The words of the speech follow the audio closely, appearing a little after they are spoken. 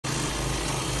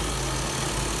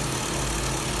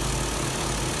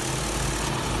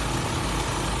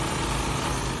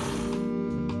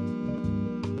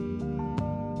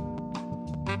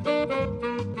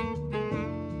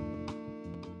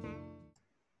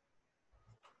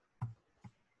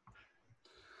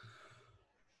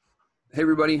Hey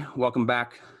everybody, welcome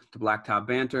back to Blacktop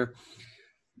Banter.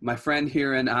 My friend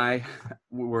here and I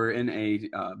were in a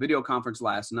video conference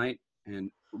last night, and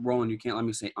Roland, you can't let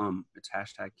me say It's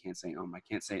hashtag can't say I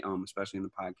can't say especially in the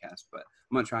podcast, but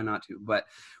I'm gonna try not to. But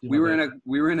we were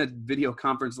in a video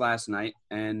conference last night,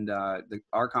 and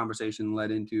our conversation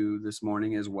led into this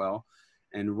morning as well.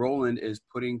 And Roland is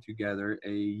putting together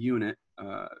a unit,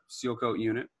 seal coat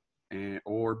unit,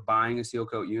 or buying a seal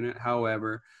coat unit.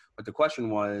 However, but the question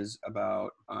was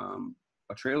about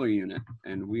a trailer unit,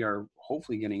 and we are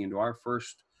hopefully getting into our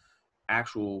first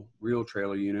actual real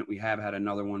trailer unit. We have had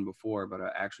another one before, but an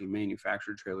actually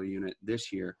manufactured trailer unit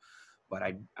this year. But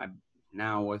I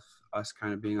now, with us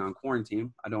kind of being on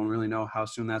quarantine, I don't really know how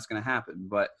soon that's going to happen.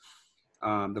 But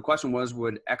the question was,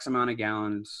 would X amount of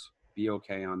gallons be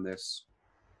okay on this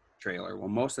trailer? Well,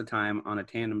 most of the time on a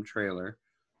tandem trailer,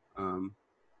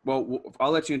 well,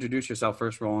 I'll let you introduce yourself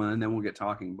first, Roland, and then we'll get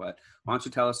talking. But why don't you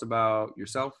tell us about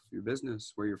yourself, your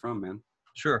business, where you're from, man?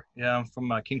 Sure. Yeah, I'm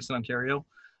from Kingston, Ontario.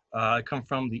 I come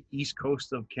from the east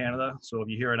coast of Canada. So if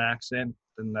you hear an accent,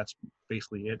 then that's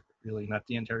basically it, really, not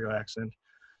the Ontario accent.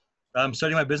 I'm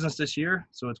starting my business this year.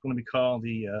 So it's going to be called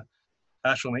the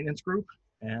Asphalt Maintenance Group.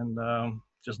 And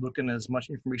just looking at as much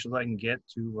information as I can get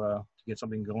to get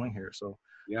something going here. So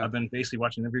yeah. I've been basically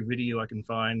watching every video I can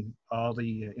find, all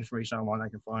the information online I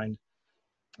can find.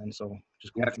 And so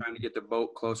just trying to get the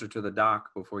boat closer to the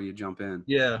dock before you jump in.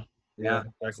 Yeah,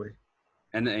 exactly.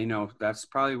 And you know, that's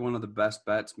probably one of the best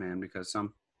bets, man, because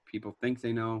some people think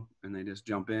they know and they just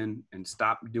jump in and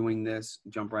stop doing this,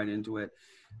 jump right into it.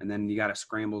 And then you got to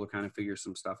scramble to kind of figure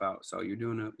some stuff out. So you're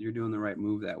doing the right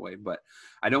move that way. But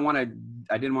I didn't want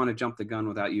to jump the gun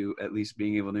without you at least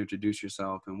being able to introduce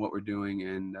yourself and what we're doing.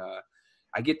 And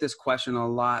I get this question a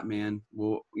lot, man.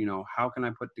 Well, you know, how can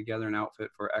I put together an outfit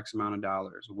for X amount of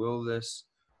dollars? Will this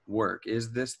work?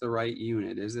 Is this the right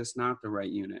unit? Is this not the right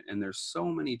unit? And there's so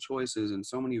many choices and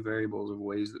so many variables of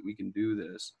ways that we can do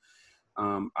this.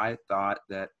 I thought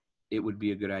that it would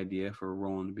be a good idea for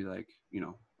Roland to be like, you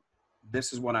know,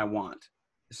 this is what I want.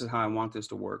 This is how I want this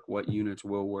to work. What units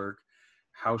will work?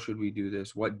 How should we do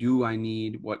this? What do I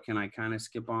need? What can I kind of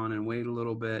skip on and wait a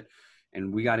little bit?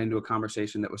 And we got into a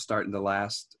conversation that was starting to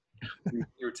last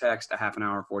through text a half an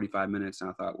hour, 45 minutes. And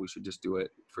I thought we should just do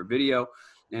it for video,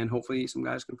 and hopefully some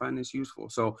guys can find this useful.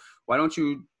 So why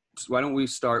don't we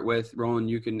start with Roland?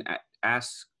 You can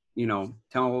ask, you know,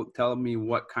 tell me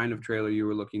what kind of trailer you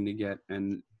were looking to get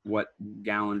and what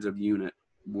gallons of unit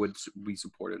would be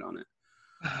supported on it.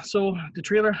 So the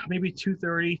trailer, maybe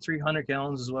 230, 300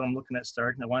 gallons is what I'm looking at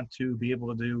starting. I want to be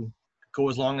able to go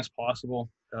as long as possible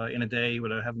in a day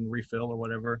without having to refill or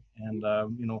whatever. And,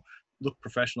 you know, look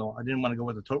professional. I didn't want to go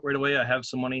with a tote right away. I have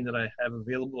some money that I have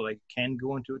available that I can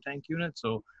go into a tank unit.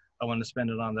 So I want to spend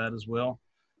it on that as well.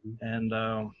 And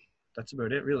that's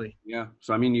about it, really. Yeah.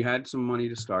 So, I mean, you had some money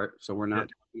to start. So we're not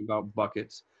talking about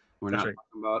buckets. We're not talking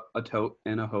about a tote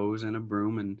and a hose and a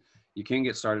broom. And you can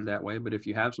get started that way. But if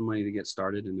you have some money to get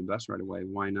started and invest right away,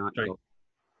 why not go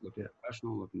looking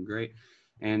professional, looking great?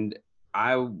 And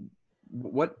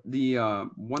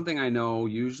one thing I know,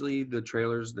 usually the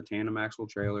trailers, the tandem axle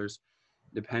trailers,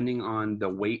 depending on the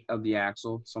weight of the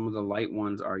axle, some of the light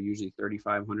ones are usually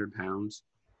 3,500 pounds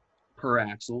per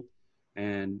axle.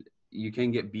 And you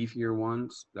can get beefier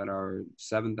ones that are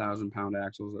 7,000 pound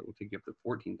axles that will take you up to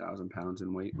 14,000 pounds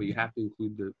in weight. But you have to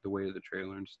include the weight of the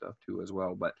trailer and stuff too as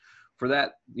well. But for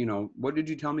that, you know, what did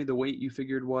you tell me the weight you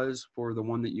figured was for the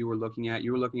one that you were looking at?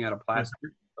 You were looking at a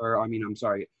plastic,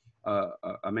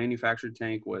 a manufactured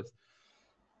tank with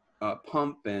a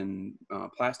pump and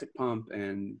plastic pump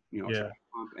and, you know,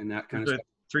 pump and that kind of stuff.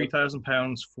 3,000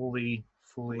 pounds fully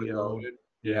loaded.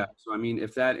 Yeah. So, I mean,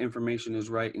 if that information is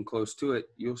right and close to it,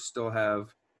 you'll still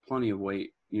have plenty of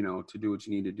weight, you know, to do what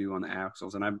you need to do on the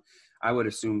axles. And I would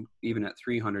assume even at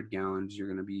 300 gallons, you're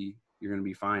going to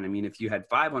be fine. I mean, if you had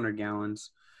 500 gallons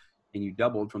and you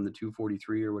doubled from the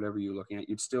 243 or whatever you're looking at,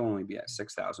 you'd still only be at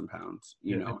 6,000 pounds,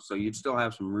 you know, so you'd still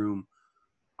have some room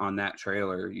on that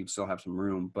trailer. You'd still have some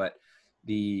room. But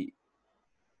the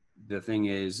thing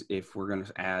is, if we're going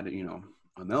to add, you know,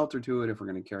 a melter to it, if we're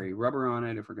going to carry rubber on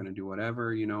it, if we're going to do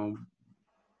whatever, you know,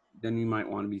 then you might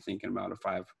want to be thinking about a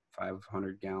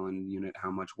 500 gallon unit,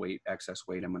 how much weight, excess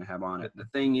weight I'm going to have on it. The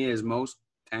thing is, most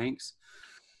tanks,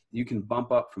 you can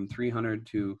bump up from 300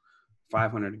 to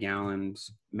 500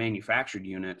 gallons manufactured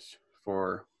units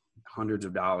for hundreds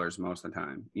of dollars most of the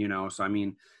time, you know? So, I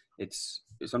mean,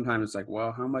 sometimes it's like,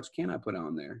 well, how much can I put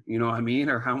on there? You know what I mean?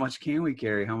 Or how much can we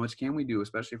carry? How much can we do?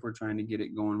 Especially if we're trying to get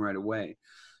it going right away.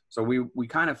 So we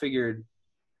kind of figured,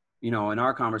 in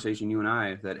our conversation, you and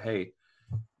I, that, hey,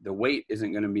 the weight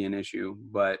isn't going to be an issue,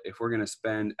 but if we're going to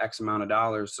spend X amount of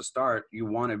dollars to start, you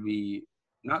want to be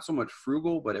not so much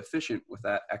frugal, but efficient with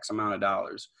that X amount of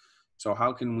dollars. So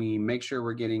how can we make sure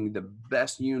we're getting the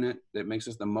best unit that makes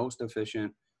us the most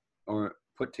efficient or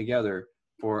put together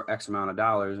for X amount of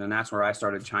dollars? And that's where I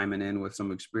started chiming in with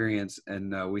some experience.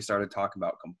 And we started talking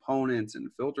about components and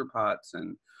filter pots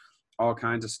and all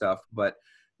kinds of stuff. But,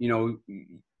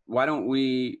 why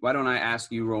don't I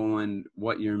ask you, Roland,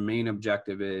 what your main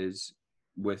objective is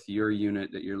with your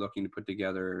unit that you're looking to put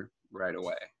together right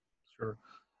away? Sure.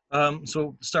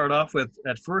 So to start off with,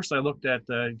 at first I looked at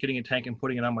getting a tank and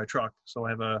putting it on my truck. So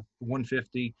I have a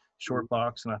 150 short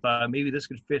box, and I thought maybe this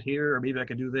could fit here, or maybe I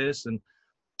could do this. And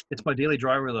it's my daily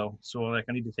driver though. So like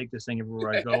I need to take this thing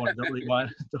everywhere I go, and I don't really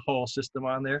want the whole system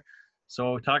on there.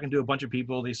 So talking to a bunch of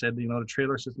people, they said, the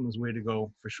trailer system is the way to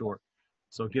go for sure.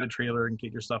 So get a trailer and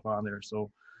get your stuff on there.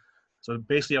 So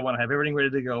basically I want to have everything ready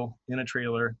to go in a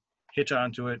trailer, hitch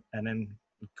onto it, and then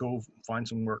go find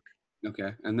some work.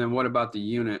 Okay. And then what about the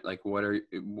unit? Like, what are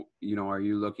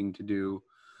you looking to do?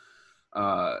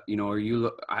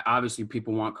 Obviously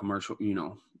people want commercial,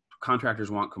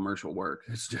 contractors want commercial work.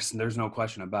 It's just, there's no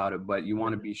question about it, but you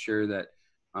want to be sure that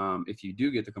if you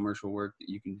do get the commercial work, that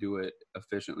you can do it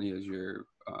efficiently as your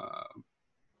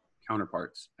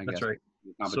counterparts, I guess. That's right.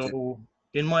 So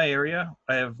in my area,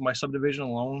 I have my subdivision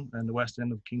alone in the west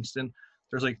end of Kingston.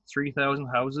 There's like 3,000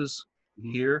 houses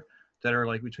here that are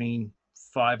like between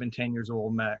 5 and 10 years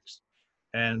old max.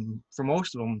 And for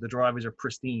most of them, the driveways are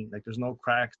pristine. Like there's no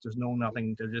cracks, there's no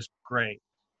nothing. They're just gray,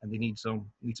 and they need some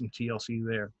TLC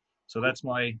there. So that's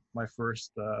my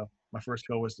first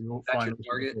goal is to go that's find your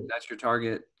target. That's your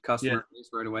target customer base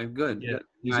right away. Good. Yeah,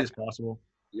 easy as possible.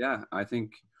 Yeah, I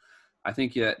think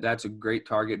that's a great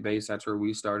target base. That's where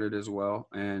we started as well.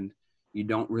 And you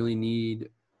don't really need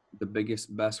the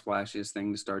biggest, best, flashiest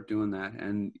thing to start doing that.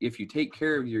 And if you take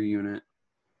care of your unit,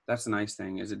 that's the nice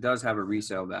thing, is it does have a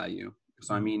resale value.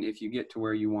 So, I mean, if you get to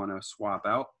where you want to swap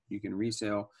out, you can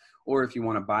resale. Or if you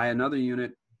want to buy another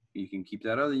unit, you can keep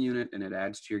that other unit and it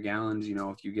adds to your gallons.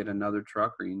 If you get another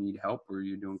truck or you need help or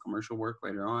you're doing commercial work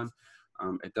later on,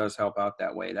 it does help out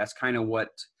that way. That's kind of what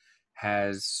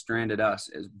has stranded us,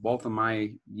 is both of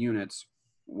my units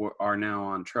are now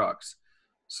on trucks.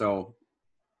 So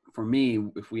for me,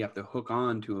 if we have to hook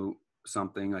on to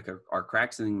something like our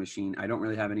crack sealing machine, I don't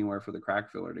really have anywhere for the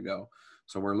crack filler to go.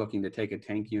 So we're looking to take a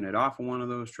tank unit off of one of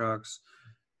those trucks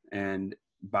and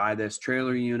buy this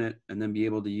trailer unit and then be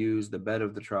able to use the bed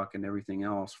of the truck and everything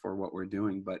else for what we're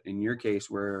doing. But in your case,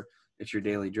 where it's your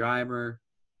daily driver,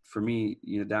 for me,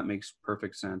 that makes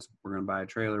perfect sense. We're going to buy a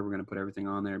trailer. We're going to put everything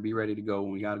on there, be ready to go.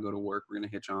 When we got to go to work, we're going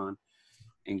to hitch on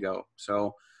and go.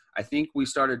 So I think we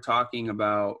started talking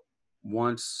about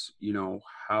once,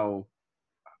 how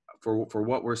for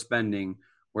what we're spending,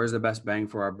 where's the best bang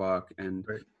for our buck. And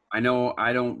right. I know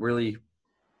I don't really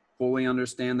fully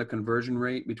understand the conversion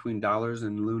rate between dollars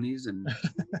and loonies and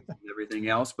everything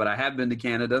else, but I have been to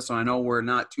Canada, so I know we're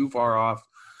not too far off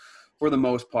for the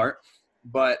most part.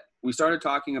 But we started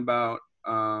talking about,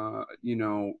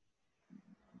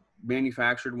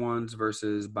 manufactured ones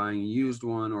versus buying a used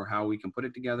one, or how we can put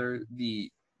it together. The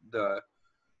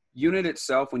unit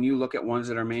itself, when you look at ones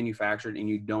that are manufactured and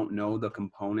you don't know the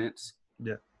components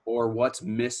or what's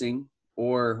missing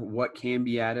or what can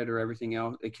be added or everything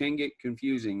else, it can get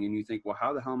confusing. And you think, well,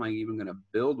 how the hell am I even going to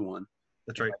build one?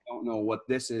 That's right. I don't know what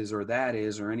this is or that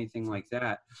is or anything like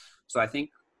that. So I think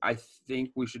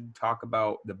we should talk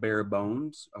about the bare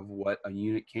bones of what a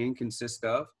unit can consist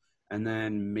of, and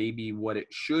then maybe what it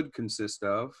should consist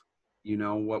of,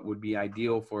 what would be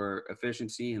ideal for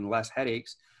efficiency and less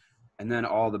headaches, and then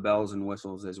all the bells and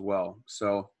whistles as well.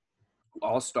 So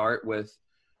I'll start with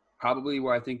probably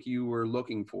where I think you were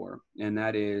looking for, and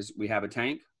that is, we have a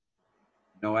tank,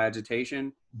 no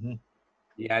agitation.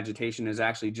 The agitation is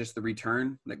actually just the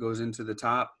return that goes into the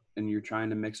top, and you're trying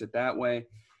to mix it that way.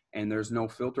 And there's no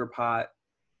filter pot,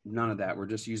 none of that. We're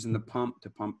just using the pump to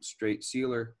pump straight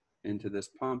sealer into this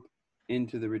pump,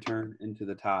 into the return, into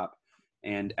the top.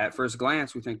 And at first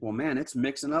glance, we think, well, man, it's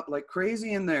mixing up like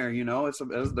crazy in there.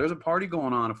 There's a party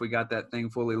going on if we got that thing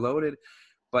fully loaded.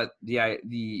 But the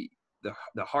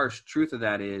harsh truth of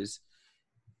that is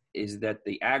that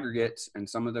the aggregates and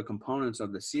some of the components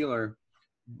of the sealer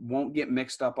won't get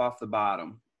mixed up off the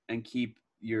bottom and keep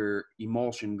your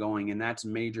emulsion going. And that's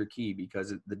major key,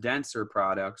 because the denser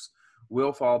products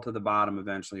will fall to the bottom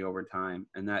eventually over time.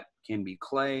 And that can be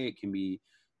clay, it can be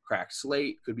cracked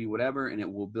slate, could be whatever, and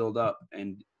it will build up.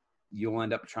 And you'll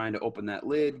end up trying to open that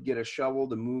lid, get a shovel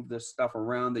to move this stuff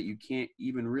around that you can't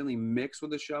even really mix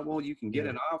with a shovel. You can get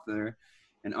it off there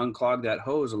and unclog that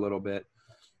hose a little bit.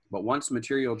 But once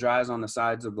material dries on the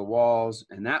sides of the walls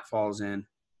and that falls in,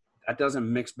 that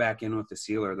doesn't mix back in with the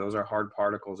sealer. Those are hard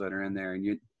particles that are in there.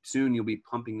 And soon you'll be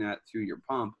pumping that through your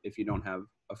pump if you don't have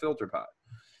a filter pot.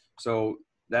 So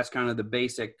that's kind of the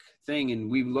basic thing. And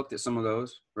we've looked at some of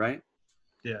those, right?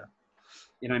 Yeah.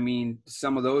 And I mean,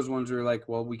 some of those ones are like,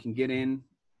 well, we can get in,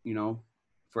 you know,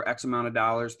 for X amount of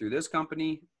dollars through this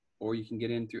company, or you can get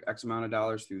in through X amount of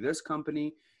dollars through this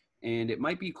company. And it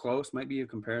might be close, might be a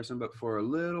comparison, but for a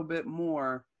little bit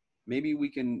more, maybe we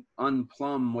can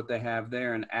unplumb what they have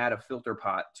there and add a filter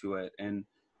pot to it. And,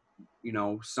 you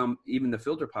know, even the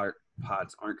filter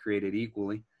pots aren't created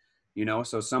equally, you know,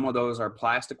 so some of those are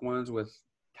plastic ones with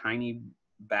tiny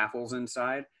baffles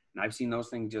inside. And I've seen those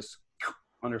things just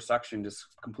under suction, just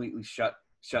completely shut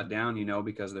down, you know,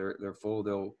 because they're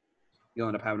full. You'll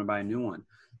end up having to buy a new one.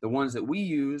 The ones that we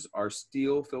use are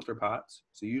steel filter pots.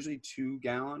 So usually 2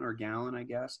 gallon or gallon, I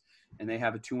guess. And they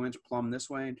have a 2-inch plumb this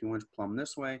way and 2-inch plumb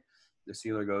this way. The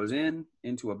sealer goes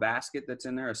into a basket that's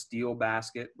in there, a steel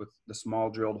basket with the small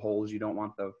drilled holes. You don't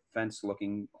want the fence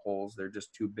looking holes. They're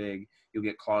just too big. You'll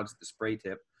get clogs at the spray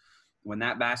tip. When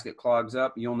that basket clogs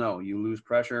up, you'll know you lose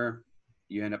pressure.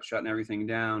 You end up shutting everything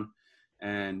down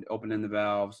and opening the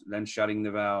valves, then shutting the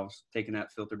valves, taking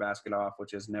that filter basket off,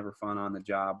 which is never fun on the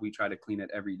job. We try to clean it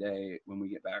every day when we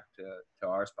get back to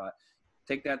our spot.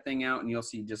 Take that thing out and you'll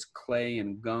see just clay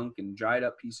and gunk and dried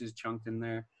up pieces chunked in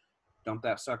there. Dump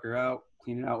that sucker out,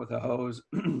 clean it out with a hose.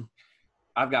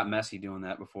 I've got messy doing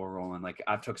that before, Roland. Like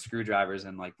I've took screwdrivers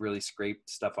and like really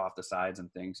scraped stuff off the sides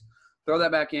and things. Throw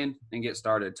that back in and get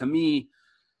started. To me,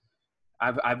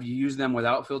 I've used them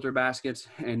without filter baskets,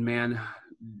 and man,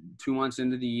 2 months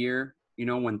into the year, you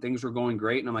know, when things were going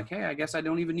great and I'm like, hey, I guess I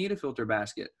don't even need a filter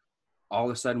basket. All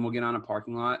of a sudden we'll get on a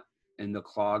parking lot and the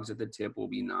clogs at the tip will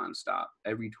be nonstop.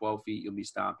 Every 12 feet you'll be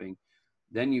stopping.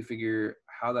 Then you figure,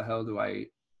 how the hell do I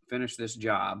finish this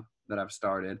job that I've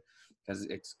started? Because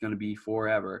it's going to be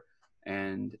forever.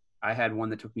 And I had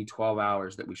one that took me 12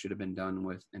 hours that we should have been done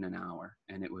with in an hour.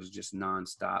 And it was just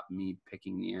nonstop me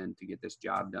picking the end to get this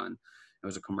job done. It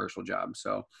was a commercial job.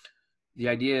 So the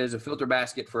idea is a filter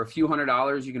basket for a few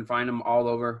 $100s. You can find them all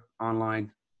over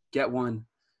online. Get one,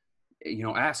 you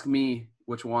know, ask me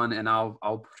which one, and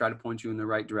I'll try to point you in the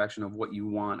right direction of what you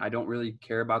want. I don't really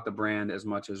care about the brand as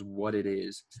much as what it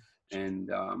is. And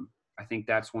I think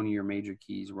that's one of your major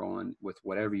keys, Roland, with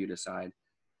whatever you decide.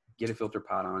 Get a filter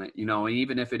pot on it, you know, and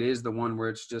even if it is the one where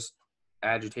it's just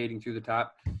agitating through the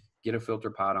top, get a filter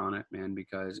pot on it, man,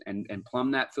 because, and plumb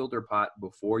that filter pot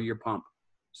before your pump.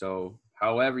 So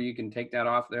however you can take that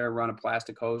off there, run a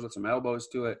plastic hose with some elbows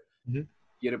to it,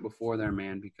 get it before there,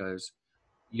 man, because,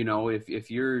 you know, if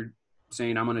you're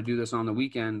saying I'm going to do this on the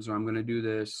weekends or I'm going to do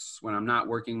this when I'm not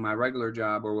working my regular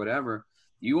job or whatever,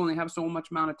 you only have so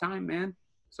much amount of time, man.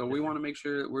 So we want to make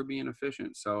sure that we're being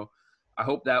efficient. So I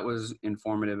hope that was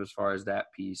informative as far as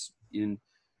that piece. And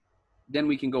then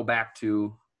we can go back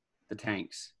to the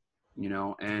tanks, you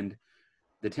know, and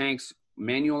the tanks,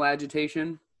 manual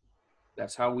agitation,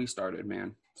 that's how we started,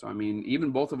 man. So, I mean,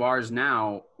 even both of ours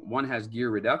now, one has gear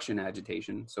reduction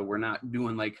agitation. So we're not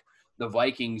doing like the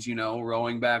Vikings, you know,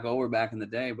 rowing back over back in the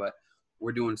day, but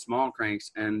we're doing small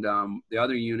cranks. And the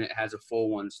other unit has a full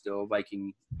one still,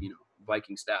 Viking, you know,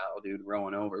 Viking style, dude,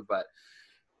 rowing over. But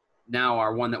now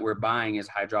our one that we're buying is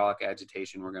hydraulic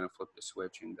agitation. We're going to flip the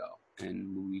switch and go,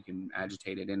 and we can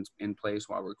agitate it in place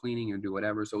while we're cleaning or do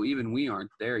whatever. So even we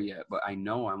aren't there yet, but I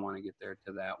know I want to get there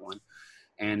to that one.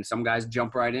 And some guys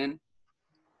jump right in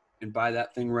and buy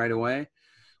that thing right away.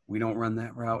 We don't run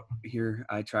that route here.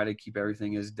 I try to keep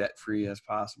everything as debt-free as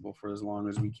possible for as long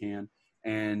as we can.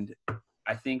 And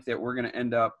I think that we're going to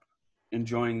end up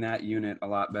enjoying that unit a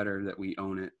lot better that we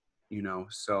own it, you know.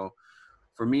 So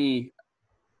for me,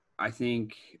 I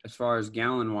think as far as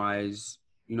gallon wise,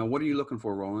 you know, what are you looking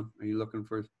for, Roland? Are you looking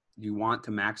for, do you want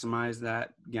to maximize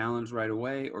that gallons right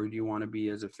away, or do you want to be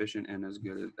as efficient and as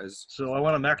good as? So I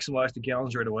want to maximize the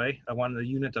gallons right away. I want a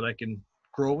unit that I can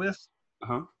grow with,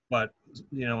 but,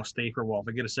 you know, stay for a while. If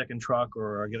I get a second truck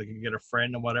or I get a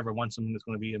friend or whatever, I want something that's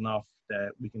going to be enough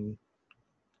that we can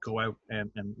go out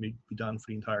and be done for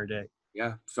the entire day.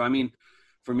 Yeah. So, I mean,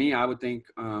 for me, I would think,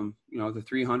 you know, the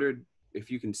 300, if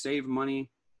you can save money,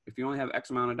 if you only have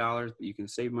X amount of dollars, but you can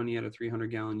save money at a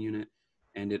 300-gallon unit,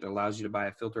 and it allows you to buy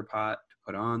a filter pot to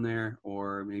put on there,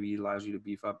 or maybe it allows you to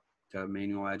beef up to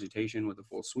manual agitation with a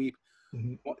full sweep.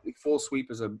 Well, full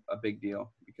sweep is a big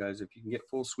deal, because if you can get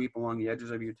full sweep along the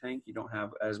edges of your tank, you don't have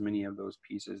as many of those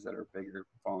pieces that are bigger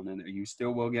falling in there. You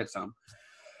still will get some,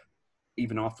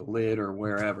 even off the lid or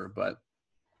wherever, but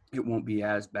it won't be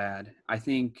as bad. I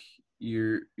think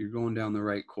you're going down the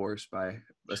right course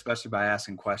especially by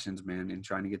asking questions, man, and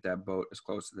trying to get that boat as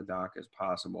close to the dock as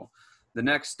possible. The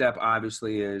next step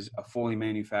obviously is a fully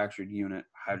manufactured unit,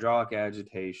 hydraulic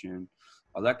agitation,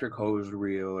 electric hose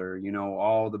reel, or,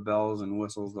 all the bells and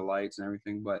whistles, the lights and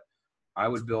everything. But I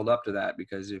would build up to that,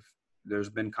 because if there's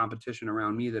been competition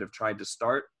around me that have tried to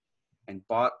start and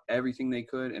bought everything they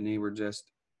could, and they were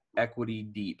just equity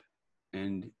deep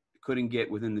and couldn't get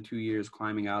within the 2 years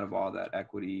climbing out of all that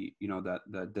equity,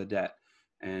 the debt.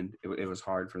 And it was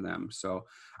hard for them. So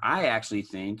I actually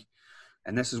think,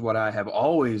 and this is what I have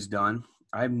always done,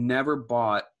 I've never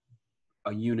bought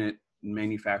a unit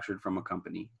manufactured from a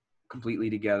company completely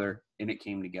together and it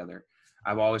came together.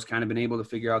 I've always kind of been able to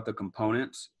figure out the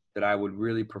components that I would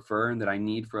really prefer and that I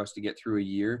need for us to get through a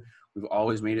year. We've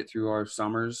always made it through our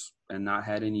summers and not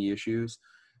had any issues.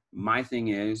 My thing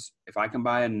is, if I can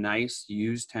buy a nice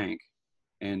used tank,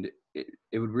 and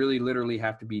it would really literally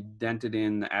have to be dented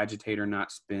in, the agitator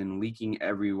not spin, leaking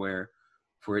everywhere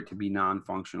for it to be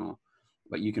non-functional.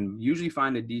 But you can usually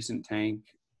find a decent tank,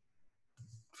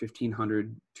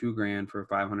 $1,500, $2,000 for a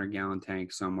 500-gallon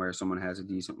tank somewhere. Someone has a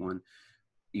decent one.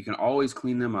 You can always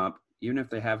clean them up. Even if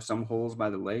they have some holes by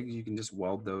the legs, you can just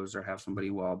weld those or have somebody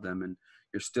weld them, and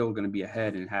you're still going to be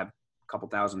ahead and have a couple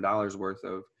 $1,000s worth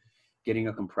of getting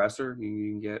a compressor.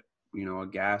 You can get, a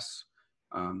gas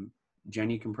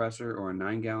Jenny compressor or a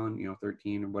 9-gallon,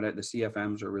 13 or whatever. The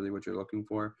CFMs are really what you're looking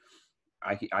for.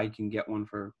 I can get one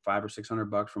for $500 or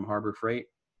 $600 from Harbor Freight.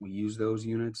 We use those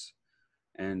units.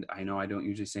 And I know I don't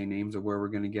usually say names of where we're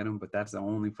going to get them, but that's the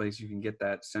only place you can get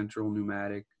that central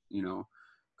pneumatic,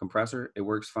 compressor. It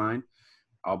works fine.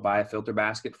 I'll buy a filter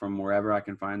basket from wherever I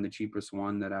can find the cheapest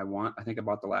one that I want. I think I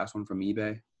bought the last one from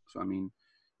eBay. So,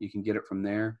 you can get it from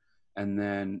there. And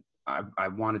then I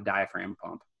want a diaphragm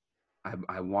pump.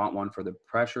 I want one for the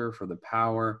pressure, for the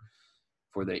power,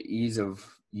 for the ease of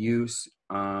use.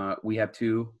 We have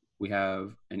two. We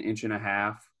have an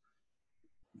 1.5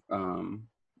 inch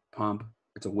pump.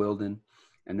 It's a Wilden.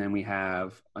 And then we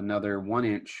have another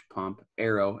 1-inch pump,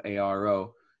 Aero,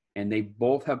 ARO. And they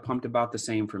both have pumped about the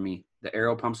same for me. The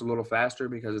Aero pumps a little faster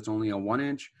because it's only a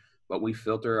 1-inch, but we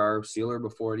filter our sealer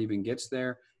before it even gets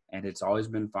there. And it's always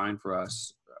been fine for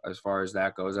us as far as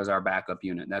that goes, as our backup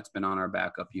unit. That's been on our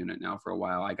backup unit now for a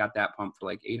while. I got that pump for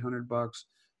like $800. I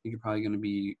think you're probably going to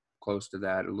be close to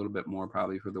that, a little bit more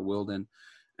probably for the Wilden.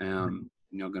 Going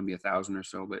to be $1,000 or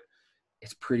so, but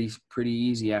it's pretty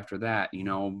easy after that.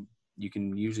 You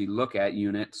can usually look at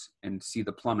units and see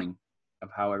the plumbing of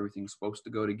how everything's supposed to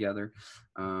go together.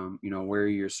 Where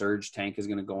your surge tank is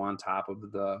going to go on top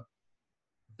of the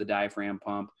diaphragm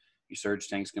pump. Your surge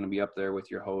tank's going to be up there with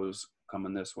your hose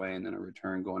coming this way and then a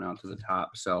return going out to the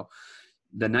top. So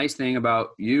the nice thing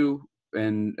about you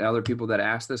and other people that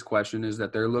ask this question is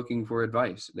that they're looking for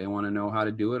advice. They want to know how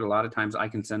to do it. A lot of times I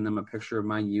can send them a picture of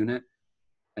my unit,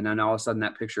 and then all of a sudden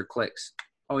that picture clicks.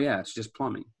 Oh yeah, it's just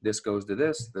plumbing. This goes to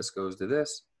this. This goes to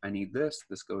this. I need this.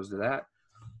 This goes to that.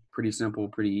 Pretty simple,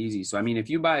 pretty easy. So, if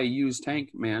you buy a used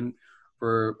tank, man,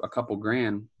 for a couple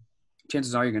grand,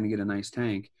 chances are you're going to get a nice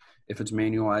tank. If it's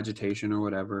manual agitation or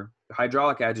whatever,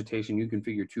 hydraulic agitation, you can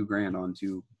figure $2,000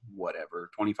 onto whatever,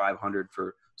 $2,500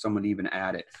 for someone to even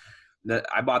add it.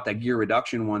 I bought that gear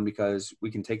reduction one because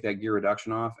we can take that gear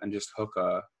reduction off and just hook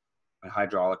a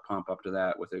hydraulic pump up to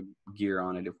that with a gear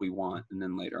on it if we want, and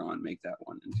then later on make that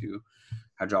one into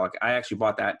hydraulic. I actually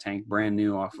bought that tank brand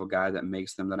new off of a guy that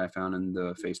makes them that I found in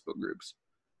the Facebook groups,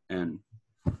 and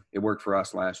it worked for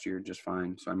us last year just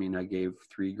fine. So I gave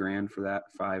 $3,000 for that,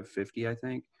 $550 I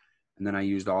think, and then I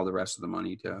used all the rest of the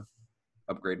money to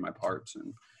upgrade my parts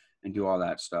and do all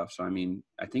that stuff. So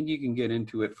I think you can get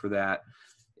into it for that.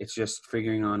 It's just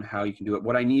figuring on how you can do it.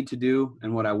 What I need to do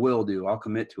and what I will do, I'll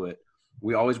commit to it.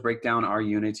 We always break down our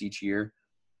units each year.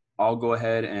 I'll go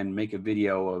ahead and make a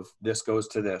video of this goes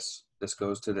to this, this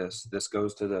goes to this, this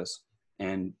goes to this,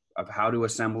 and of how to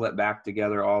assemble it back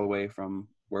together all the way from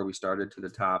where we started to the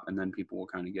top, and then people will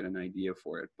kind of get an idea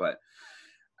for it. But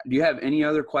do you have any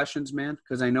other questions, man?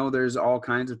 Because I know there's all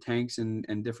kinds of tanks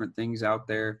and different things out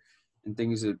there and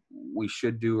things that we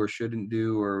should do or shouldn't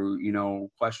do, or,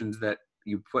 questions that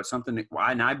you put something,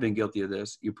 and I've been guilty of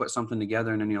this. You put something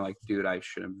together and then you're like, dude, I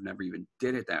should have never even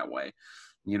did it that way.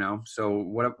 So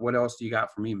what else do you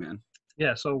got for me, man?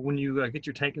 Yeah. So when you get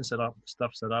your tank and set up,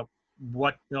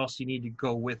 what else you need to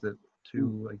go with it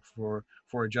to for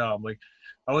a job? Like,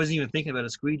 I wasn't even thinking about a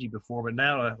squeegee before, but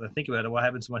now I think about it, what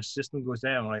happens if my system goes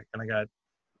down and I got,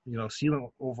 sealant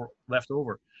left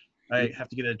over? I have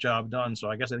to get a job done.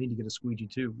 So I guess I need to get a squeegee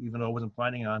too, even though I wasn't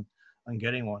planning on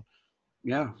getting one.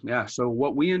 Yeah. So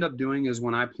what we end up doing is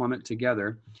when I plumb it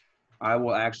together, I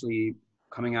will actually,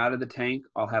 coming out of the tank,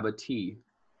 I'll have a T.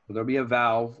 So there'll be a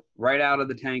valve right out of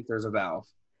the tank. There's a valve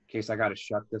in case I got to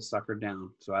shut this sucker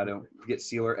down so I don't get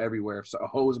sealer everywhere. If a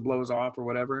hose blows off or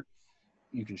whatever,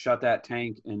 you can shut that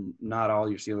tank and not all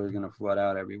your sealer is going to flood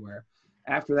out everywhere.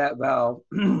 After that valve,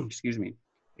 excuse me,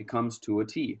 it comes to a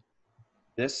T.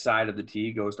 This side of the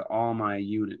T goes to all my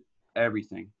unit,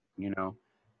 everything, you know.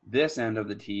 This end of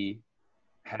the T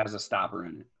has a stopper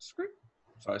in it.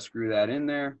 So I screw that in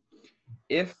there.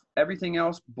 If everything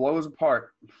else blows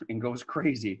apart and goes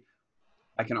crazy,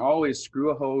 I can always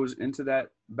screw a hose into that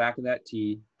back of that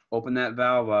T, open that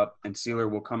valve up, and sealer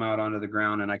will come out onto the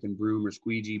ground, and I can broom or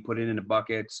squeegee, put it into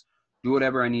buckets, do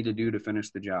whatever I need to do to finish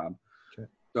the job. Okay.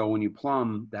 So when you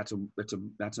plumb, that's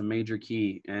a major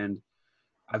key. And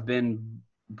I've been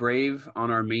brave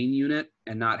on our main unit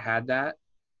and not had that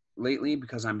lately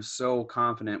because I'm so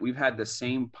confident. We've had the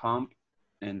same pump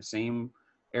and same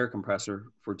air compressor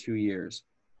for 2 years,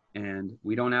 and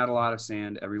we don't add a lot of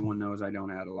sand. Everyone knows I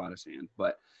don't add a lot of sand,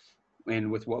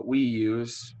 and with what we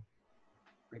use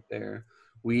right there,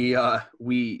 we've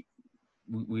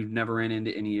never ran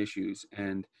into any issues.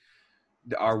 And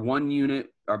our one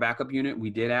unit, our backup unit, we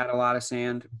did add a lot of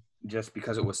sand just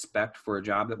because it was spec'd for a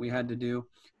job that we had to do,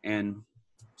 and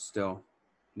still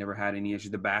never had any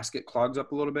issues. The basket clogs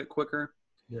up a little bit quicker,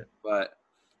 but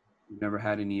we've never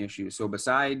had any issues. So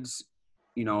besides,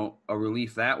 a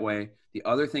relief that way, the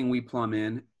other thing we plumb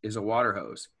in is a water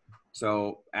hose.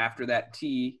 So after that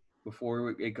T,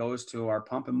 before it goes to our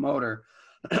pump and motor,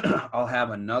 I'll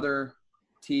have another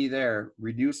T there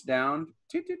reduced down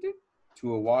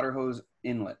to a water hose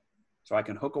inlet. So I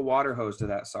can hook a water hose to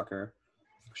that sucker,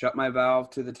 shut my valve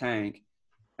to the tank,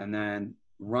 and then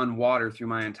run water through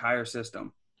my entire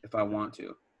system if I want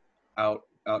to, out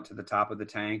to the top of the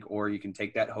tank, or you can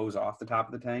take that hose off the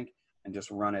top of the tank and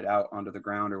just run it out onto the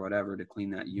ground or whatever to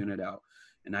clean that unit out.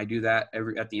 And I do that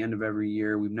at the end of every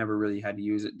year. We've never really had to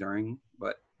use it during,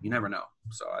 but you never know.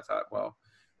 So I thought, well,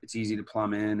 it's easy to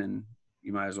plumb in and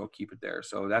you might as well keep it there.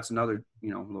 So that's another,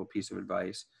 little piece of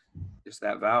advice. Just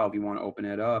that valve, you want to open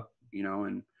it up,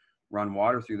 and run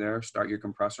water through there, start your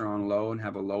compressor on low and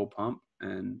have a low pump,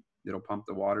 and it'll pump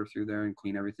the water through there and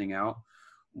clean everything out.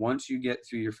 Once you get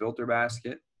through your filter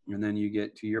basket and then you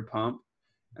get to your pump,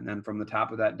 and then from the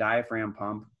top of that diaphragm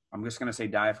pump, I'm just going to say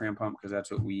diaphragm pump because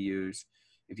that's what we use.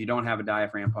 If you don't have a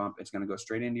diaphragm pump, it's going to go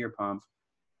straight into your pump.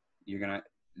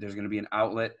 There's going to be an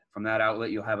outlet. From that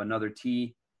outlet, you'll have another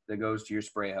T that goes to your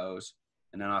spray hose.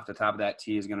 And then off the top of that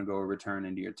T is going to go return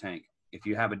into your tank. If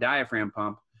you have a diaphragm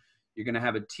pump, you're going to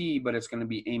have a T, but it's going to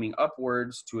be aiming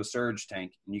upwards to a surge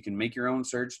tank. And you can make your own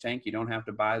surge tank. You don't have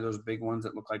to buy those big ones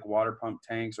that look like water pump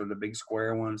tanks or the big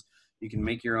square ones. You can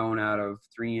make your own out of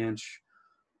 3-inch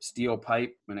steel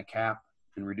pipe and a cap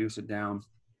and reduce it down.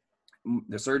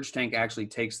 The surge tank actually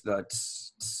takes the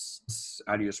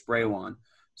out of your spray wand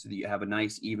so that you have a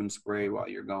nice even spray while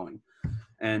you're going.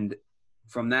 And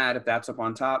from that, if that's up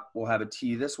on top, we'll have a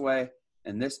T this way,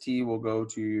 and this T will go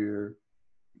to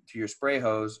your spray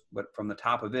hose, but from the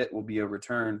top of it will be a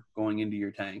return going into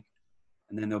your tank.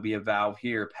 And then there'll be a valve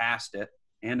here past it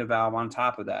and a valve on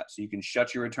top of that. So you can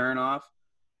shut your return off,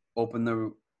 open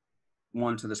the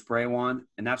one to the spray one.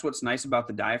 And that's what's nice about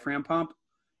the diaphragm pump.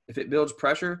 If it builds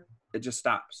pressure, it just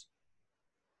stops.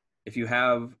 If you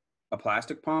have a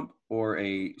plastic pump or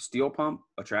a steel pump,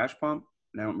 a trash pump,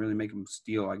 and I don't really make them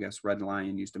steel, I guess Red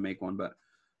Lion used to make one, but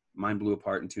mine blew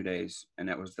apart in 2 days, and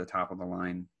that was the top of the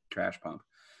line trash pump.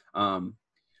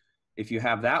 If you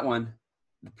have that one,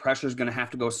 the pressure is going to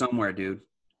have to go somewhere, dude.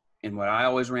 And what I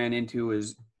always ran into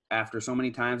is after so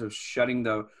many times of shutting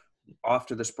off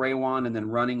to the spray wand and then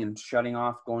running and shutting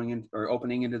off, going in or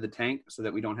opening into the tank so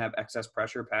that we don't have excess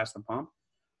pressure past the pump.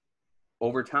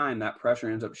 Over time, that pressure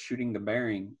ends up shooting the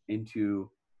bearing into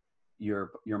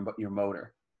your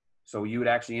motor. So you would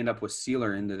actually end up with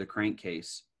sealer into the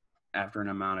crankcase after an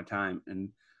amount of time. And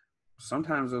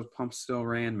sometimes those pumps still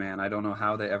ran, man. I don't know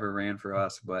how they ever ran for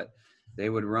us, but they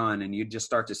would run, and you'd just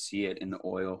start to see it in the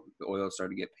oil. The oil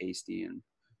started to get pasty, and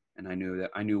I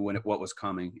knew what was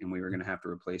coming, and we were going to have to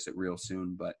replace it real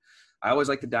soon. But I always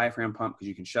like the diaphragm pump because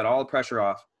you can shut all the pressure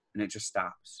off, and it just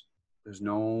stops.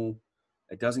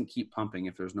 It doesn't keep pumping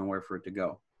if there's nowhere for it to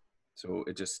go. So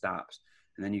it just stops.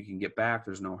 And then you can get back.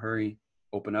 There's no hurry.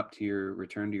 Open up to your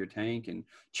return to your tank, and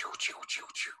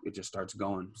it just starts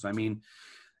going. So, I mean,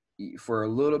 for a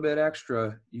little bit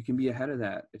extra, you can be ahead of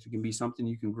that. If it can be something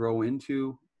you can grow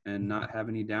into and not have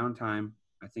any downtime,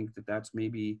 I think that's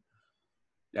maybe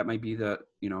that might be the,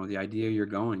 the idea you're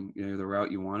going, the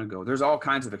route you want to go. There's all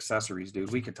kinds of accessories,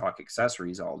 dude. We could talk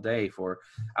accessories all day for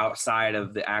outside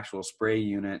of the actual spray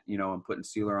unit, and putting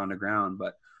sealer on the ground.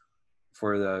 But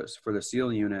for the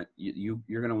seal unit,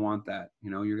 you're going to want that,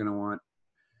 you're going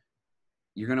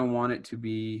to want it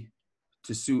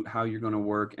to suit how you're going to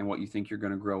work and what you think you're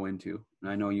going to grow into. And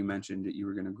I know you mentioned that you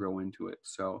were going to grow into it.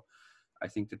 So I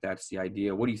think that that's the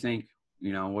idea. What do you think?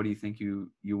 What do you think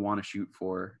you want to shoot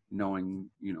for, knowing,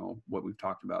 what we've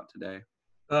talked about today?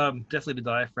 Definitely the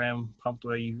diaphragm pump, the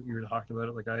way you were talking about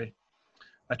it. Like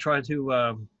I try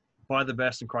to buy the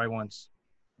best and cry once,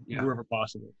 wherever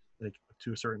possible, like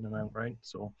to a certain amount, right?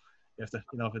 So if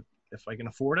I can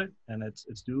afford it and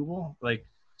it's doable, like,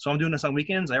 so I'm doing this on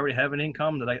weekends. I already have an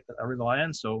income that I rely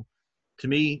on. So to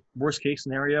me, worst case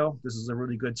scenario, this is a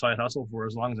really good side hustle for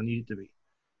as long as I need it to be.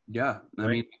 Yeah. I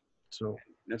mean, so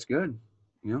that's good.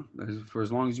 For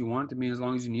as long as you want it to be, as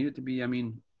long as you need it to be. I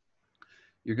mean,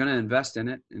 you're going to invest in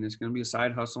it, and it's going to be a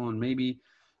side hustle. And maybe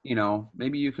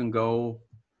you can go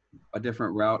a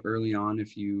different route early on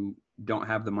if you don't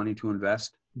have the money to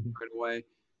invest right away.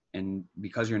 And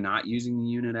because you're not using the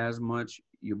unit as much,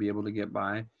 you'll be able to get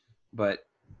by. But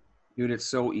dude, it's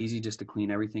so easy just to clean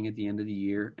everything at the end of the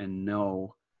year and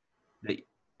know that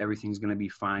everything's going to be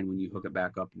fine when you hook it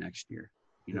back up next year.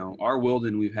 Our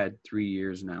Wilden, we've had 3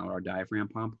 years now, our diaphragm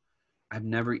pump. I've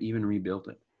never even rebuilt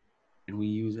it. And we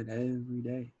use it every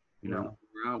day. We're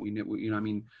out, I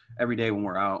mean, every day when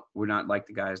we're out, we're not like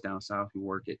the guys down south who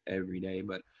work it every day,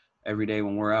 but every day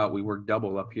when we're out, we work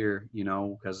double up here,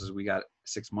 because we got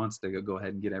 6 months to go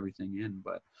ahead and get everything in.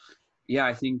 But yeah,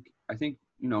 I think,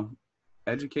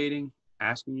 educating,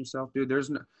 asking yourself, dude, there's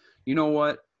no,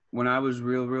 what? When I was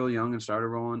real young and started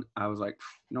rolling, I was like,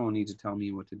 no one needs to tell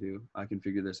me what to do. I can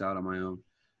figure this out on my own.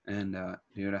 And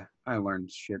dude, I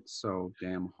learned shit so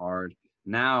damn hard.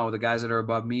 Now the guys that are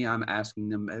above me, I'm asking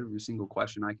them every single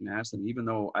question I can ask them. Even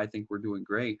though I think we're doing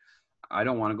great, I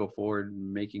don't want to go forward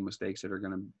making mistakes that are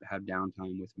going to have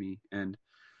downtime with me. And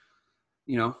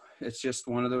it's just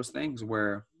one of those things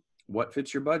where what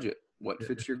fits your budget, what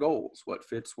fits your goals, what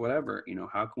fits whatever,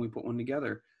 how can we put one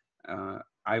together?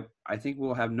 I think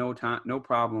we'll have no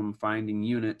problem finding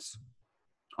units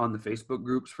on the Facebook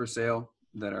groups for sale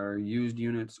that are used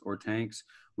units or tanks.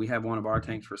 We have one of our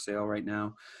tanks for sale right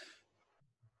now.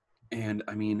 And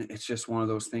I mean, it's just one of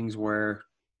those things where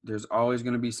there's always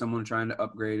going to be someone trying to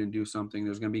upgrade and do something.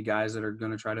 There's going to be guys that are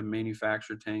going to try to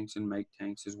manufacture tanks and make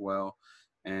tanks as well.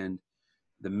 And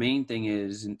the main thing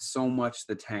isn't so much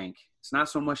the tank. It's not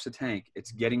so much the tank.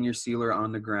 It's getting your sealer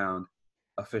on the ground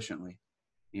efficiently.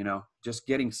 Just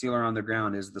getting sealer on the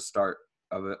ground is the start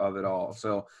of it all.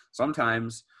 So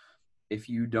sometimes if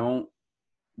you don't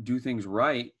do things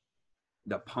right,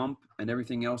 the pump and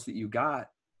everything else that you got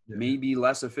may be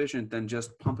less efficient than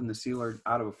just pumping the sealer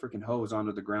out of a freaking hose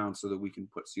onto the ground so that we can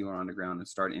put sealer on the ground and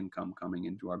start income coming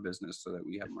into our business so that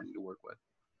we have money to work with.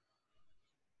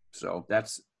 So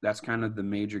that's kind of the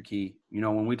major key.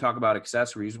 When we talk about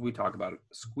accessories, we talk about a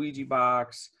squeegee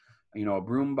box, a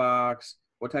broom box,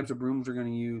 what types of brooms are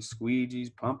going to use,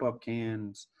 squeegees, pump up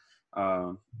cans,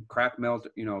 crack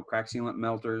sealant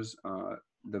melters,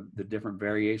 the different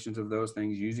variations of those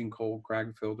things, using cold crack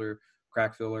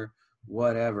filler,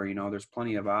 whatever, there's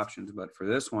plenty of options. But for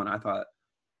this one, I thought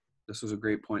this was a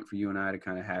great point for you and I to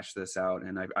kind of hash this out.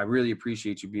 And I really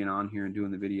appreciate you being on here and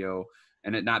doing the video,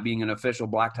 and it not being an official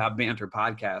Blacktop Banter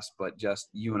podcast, but just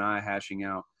you and I hashing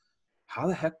out how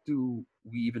the heck do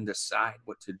we even decide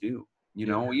what to do?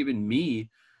 Even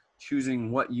me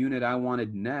choosing what unit I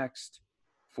wanted next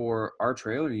for our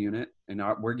trailer unit, and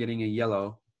we're getting a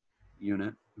yellow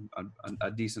unit,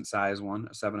 a decent size one,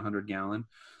 a 700 gallon.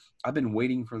 I've been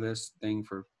waiting for this thing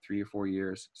for 3 or 4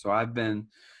 years. So I've been,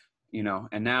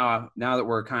 and now that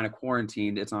we're kind of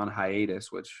quarantined, it's on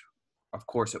hiatus, which of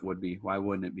course it would be. Why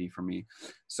wouldn't it be for me?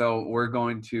 So we're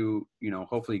going to,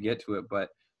 hopefully get to it. But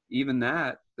even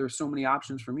that, there's so many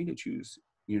options for me to choose,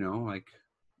 like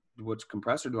which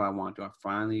compressor do I want? Do I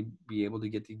finally be able to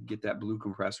get that blue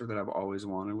compressor that I've always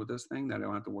wanted with this thing that I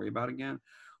don't have to worry about again?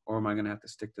 Or am I going to have to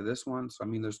stick to this one? So, I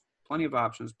mean, there's plenty of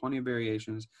options, plenty of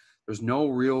variations. There's no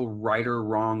real right or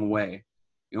wrong way.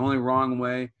 The only wrong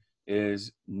way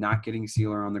is not getting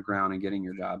sealer on the ground and getting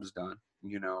your jobs done,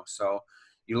 So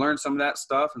you learn some of that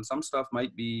stuff, and some stuff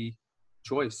might be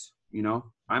choice,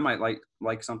 I might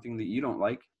like something that you don't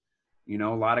like. A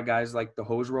lot of guys like the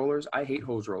hose rollers. I hate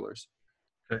hose rollers.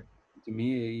 Okay. To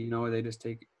me, they just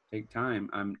take time.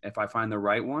 If I find the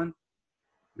right one,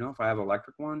 if I have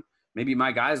electric one, maybe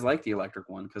my guys like the electric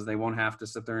one because they won't have to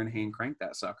sit there and hand crank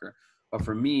that sucker. But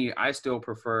for me, I still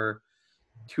prefer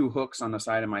 2 hooks on the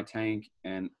side of my tank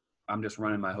and I'm just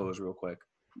running my hose real quick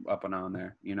up and on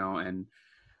there, you know, and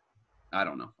I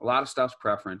don't know. A lot of stuff's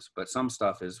preference, but some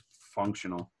stuff is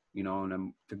functional, you know,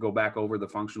 and to go back over the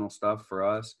functional stuff for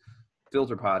us,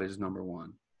 filter pot is number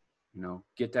one. You know,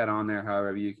 get that on there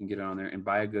however you can get it on there and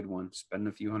buy a good one. Spend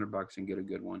a few $100 and get a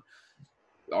good one.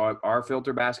 Our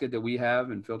filter basket that we have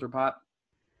and filter pot,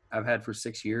 I've had for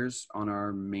 6 years on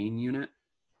our main unit.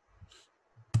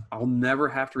 I'll never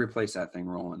have to replace that thing,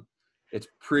 Roland. It's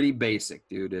pretty basic,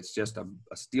 dude. It's just a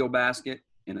steel basket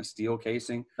in a steel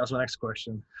casing. That's my next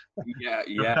question. Yeah.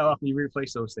 How often do you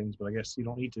replace those things? But I guess you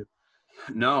don't need to.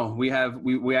 No, we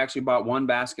actually bought one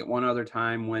basket one other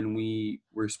time when we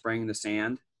were spraying the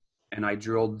sand, and I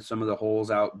drilled some of the holes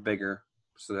out bigger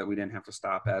so that we didn't have to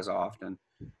stop as often.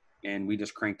 And we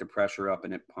just cranked the pressure up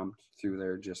and it pumped through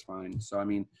there just fine. So, I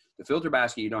mean, the filter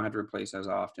basket, you don't have to replace as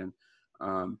often.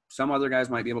 Some other guys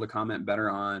might be able to comment better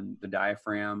on the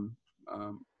diaphragm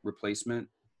replacement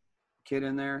kit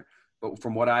in there. But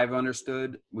from what I've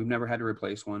understood, we've never had to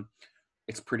replace one.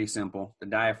 It's pretty simple. The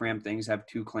diaphragm things have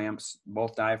 2 clamps,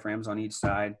 both diaphragms on each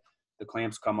side. The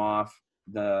clamps come off.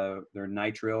 They're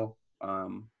nitrile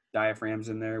diaphragms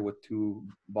in there with 2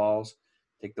 balls.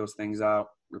 Take those things out,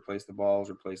 replace the balls,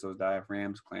 replace those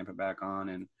diaphragms, clamp it back on,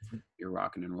 and you're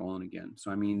rocking and rolling again.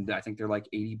 So, I mean, I think they're like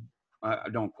 80.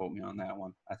 Don't quote me on that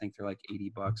one. I think they're like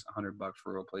 $80, $100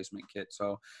 for a replacement kit.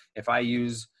 So if I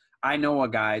know a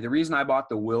guy, the reason I bought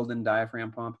the Wilden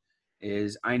diaphragm pump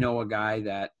is I know a guy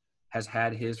that has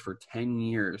had his for 10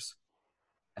 years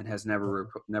and has never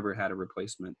had a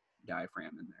replacement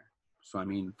diaphragm in there. So, I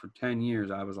mean, for 10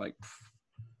 years, I was like,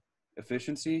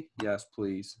 efficiency? Yes,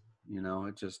 please. You know,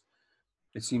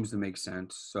 it seems to make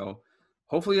sense. So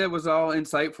hopefully that was all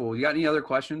insightful. You got any other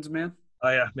questions, man? Oh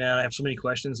yeah, man, I have so many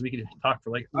questions. We could talk for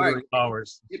like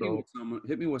hours. Hit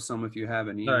me with some if you have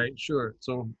any. All right, sure.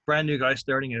 So brand new guy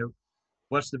starting out,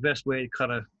 what's the best way to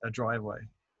cut a driveway?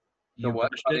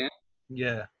 What?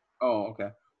 Yeah. Oh, okay.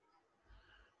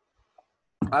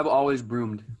 I've always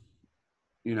broomed.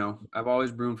 You know, I've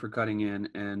always broomed for cutting in,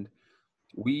 and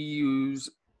we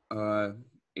use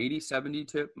 80-70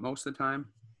 tip most of the time,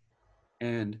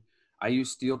 and I use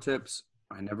steel tips.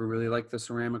 I never really like the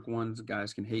ceramic ones.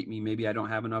 Guys can hate me. Maybe I don't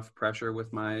have enough pressure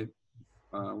with my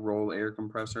roll air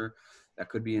compressor. That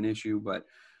could be an issue, but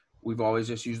we've always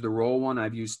just used the roll one.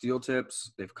 I've used steel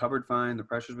tips. They've covered fine. The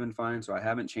pressure's been fine, so I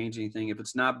haven't changed anything. If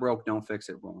it's not broke, don't fix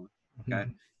it, Roland.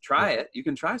 Okay? Try it. You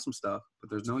can try some stuff, but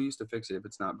there's no use to fix it if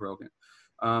it's not broken.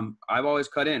 I've always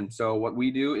cut in. So what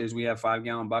we do is we have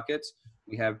 5-gallon buckets.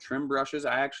 We have trim brushes.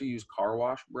 I actually use car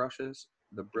wash brushes.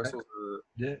 The bristles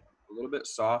are a little bit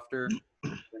softer.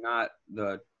 They're not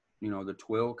the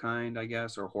twill kind, I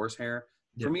guess, or horsehair.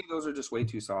 For me, those are just way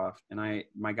too soft. And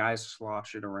my guys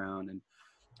slosh it around. And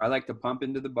I like to pump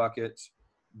into the buckets,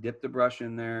 dip the brush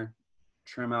in there,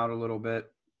 trim out a little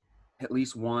bit, at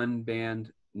least 1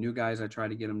 band. New guys, I try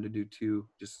to get them to do 2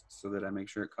 just so that I make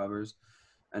sure it covers.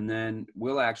 And then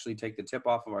we'll actually take the tip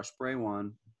off of our spray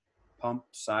wand, pump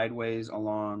sideways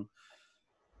along,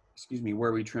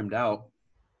 where we trimmed out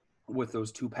with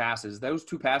those 2 passes. Those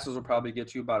 2 passes will probably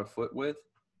get you about a foot width.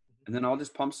 And then I'll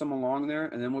just pump some along there.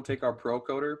 And then we'll take our Pro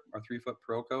Coater, our 3-foot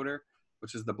Pro Coater,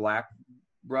 which is the black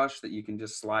brush that you can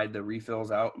just slide the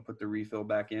refills out and put the refill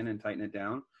back in and tighten it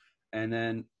down. And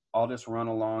then I'll just run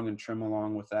along and trim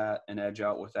along with that and edge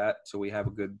out with that. So we have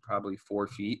a good probably 4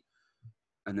 feet.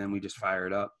 And then we just fire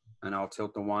it up. And I'll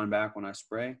tilt the wand back when I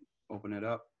spray, open it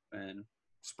up, and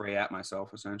spray at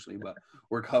myself essentially. But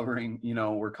we're covering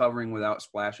without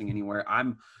splashing anywhere.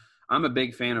 I'm a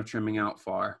big fan of trimming out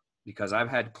far because I've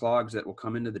had clogs that will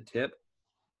come into the tip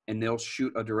and they'll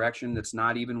shoot a direction that's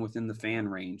not even within the fan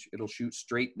range. It'll shoot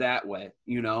straight that way,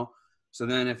 you know? So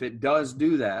then if it does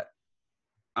do that,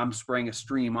 I'm spraying a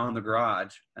stream on the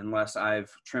garage unless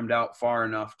I've trimmed out far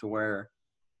enough to where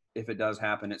if it does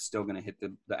happen, it's still going to hit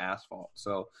the asphalt.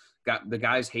 So the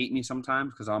guys hate me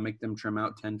sometimes because I'll make them trim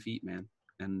out 10 feet, man.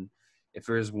 And if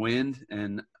there's wind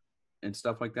and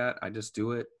stuff like that, I just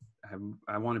do it.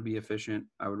 I want to be efficient.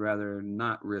 I would rather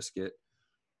not risk it,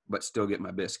 but still get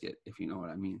my biscuit, if you know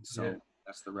what I mean. So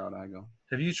that's the route I go.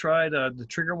 Have you tried the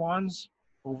trigger wands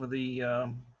over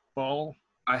the ball?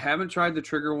 I haven't tried the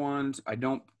trigger wands. I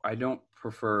don't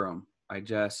prefer them.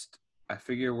 I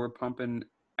figure we're pumping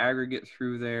aggregate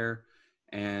through there,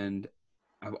 and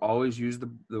I've always used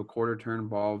the quarter turn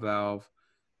ball valve.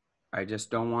 I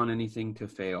just don't want anything to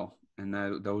fail, and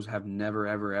those have never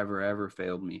ever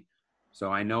failed me. So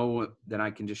I know that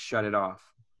I can just shut it off.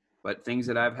 But things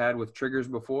that I've had with triggers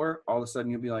before, all of a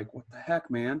sudden you'll be like, what the heck,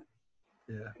 man?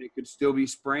 Yeah. And it could still be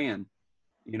spraying.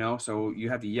 you know, so you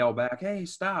have to yell back, hey,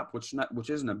 stop, which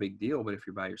isn't a big deal, but if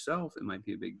you're by yourself, it might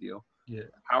be a big deal. Yeah.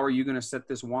 How are you going to set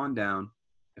this wand down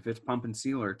if it's pump and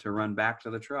sealer to run back to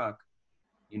the truck?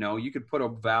 You know, you could put a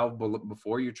valve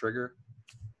before your trigger,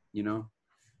 you know,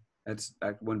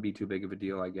 that wouldn't be too big of a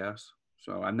deal, I guess.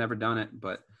 So I've never done it,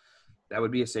 but that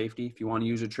would be a safety. If you want to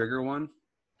use a trigger one,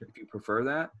 if you prefer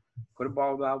that, put a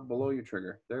ball valve below your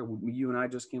trigger. There, you and I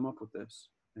just came up with this.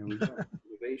 There we go.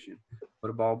 Innovation. Put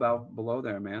a ball valve below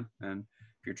there, man. And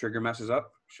if your trigger messes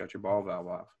up, shut your ball valve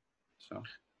off. So.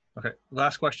 Okay.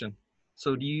 Last question.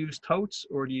 So do you use totes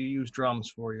or do you use drums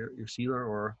for your sealer,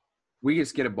 or? We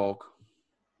just get a bulk.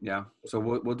 Yeah. So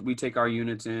we take our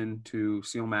units in to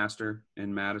Seal Master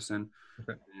in Madison.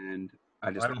 Okay. And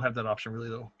I don't have that option really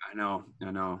though. I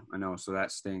know. So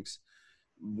that stinks.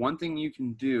 One thing you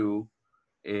can do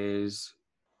is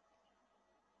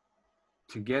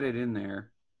to get it in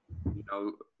there, you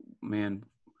know, man,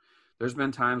 there's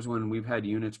been times when we've had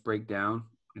units break down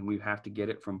and we have to get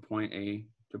it from point A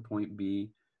to point B.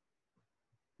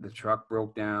 The truck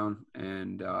broke down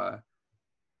and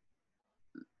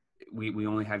we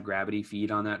only had gravity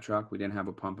feed on that truck. We didn't have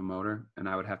a pump and motor, and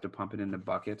I would have to pump it into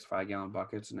buckets, 5-gallon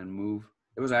buckets, and then move.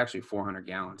 It was actually 400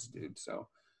 gallons, dude. So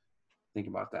think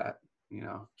about that, you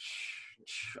know,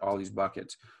 all these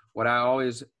buckets. What I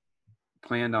always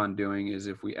planned on doing is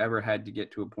if we ever had to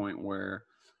get to a point where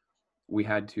we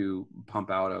had to pump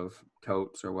out of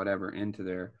totes or whatever into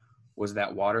there, was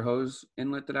that water hose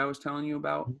inlet that I was telling you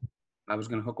about. I was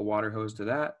going to hook a water hose to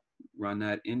that, run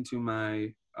that into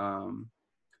my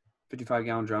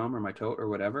 55-gallon drum or my tote or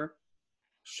whatever,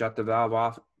 shut the valve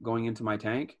off going into my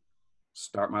tank,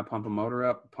 start my pump and motor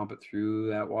up, pump it through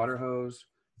that water hose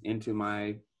into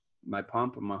my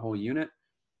pump and my whole unit,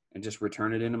 and just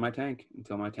return it into my tank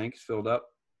until my tank is filled up,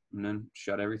 and then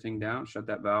shut everything down, shut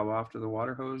that valve off to the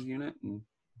water hose unit, and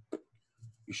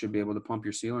you should be able to pump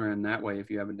your sealer in that way if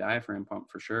you have a diaphragm pump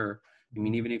for sure. I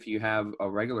mean, even if you have a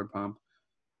regular pump,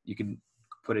 you could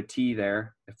put a T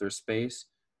there if there's space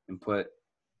and put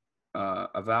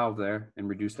a valve there and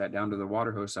reduce that down to the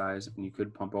water hose size, and you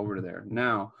could pump over to there.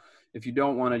 Now, if you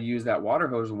don't want to use that water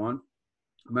hose one,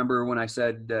 remember when I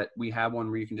said that we have one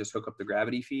where you can just hook up the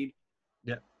gravity feed?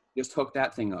 Yeah. Just hook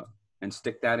that thing up and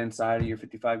stick that inside of your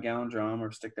 55-gallon drum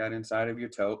or stick that inside of your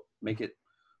tote. Make it,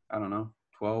 I don't know,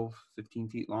 12, 15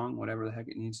 feet long, whatever the heck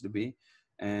it needs to be,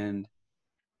 and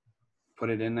put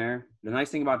it in there. The nice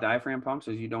thing about diaphragm pumps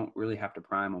is you don't really have to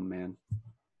prime them, man.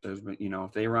 There's, you know,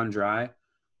 if they run dry,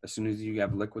 as soon as you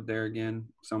have liquid there again,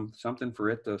 something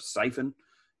for it to siphon,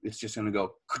 it's just going to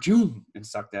go ka-choom and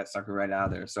suck that sucker right out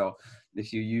of there. So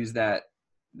if you use that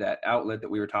outlet that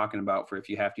we were talking about for if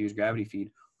you have to use gravity feed,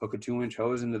 hook a 2-inch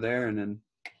hose into there and then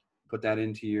put that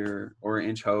into your, or an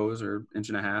inch hose or 1.5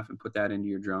 inches and put that into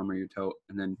your drum or your tote,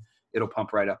 and then it'll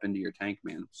pump right up into your tank,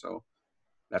 man. So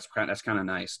that's kind of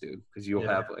nice, dude, because you'll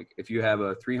have, like, if you have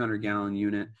a 300-gallon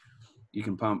unit, you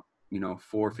can pump, you know,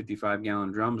 4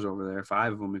 55-gallon drums over there,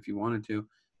 5 of them if you wanted to,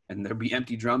 and there'll be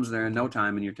empty drums there in no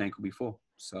time and your tank will be full.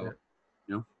 So,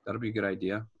 you know, that'll be a good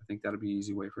idea. I think that'll be an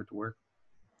easy way for it to work.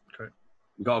 Okay.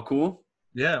 You all cool?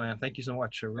 Yeah, man. Thank you so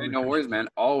much. Really no worries, man.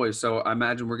 Always. So I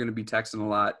imagine we're going to be texting a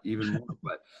lot even more,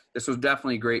 but this was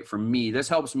definitely great for me. This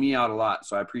helps me out a lot.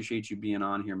 So I appreciate you being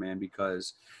on here, man,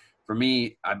 because for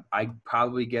me, I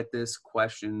probably get this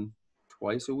question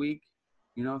twice a week,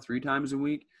 you know, 3 times a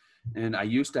week. And I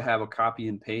used to have a copy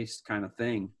and paste kind of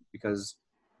thing because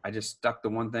I just stuck to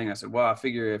one thing. I said, well, I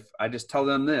figure if I just tell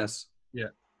them this,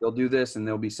 they'll do this and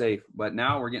they'll be safe. But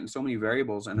now we're getting so many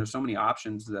variables and there's so many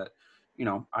options that, you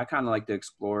know, I kind of like to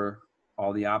explore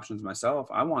all the options myself.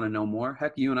 I want to know more.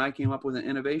 Heck, you and I came up with an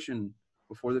innovation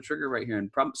before the trigger right here.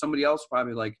 And somebody else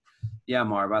probably like, yeah,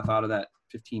 Marv, I thought of that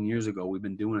 15 years ago. We've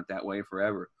been doing it that way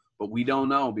forever. But we don't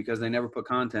know because they never put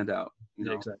content out. You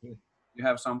know? Exactly. You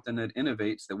have something that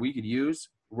innovates that we could use,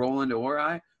 Roland or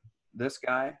I, this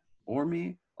guy or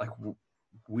me, like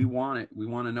we want it. We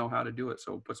want to know how to do it.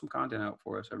 So put some content out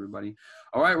for us, everybody.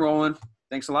 All right, Roland.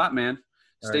 Thanks a lot, man.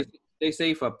 Stay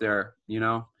safe up there. You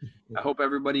know, I hope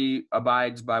everybody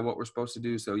abides by what we're supposed to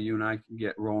do so you and I can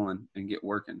get rolling and get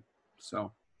working.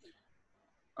 So,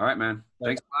 all right, man.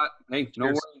 Thanks a lot. Hey, no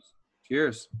worries.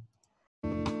 Cheers.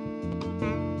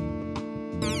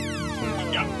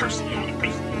 Yeah,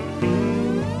 personally.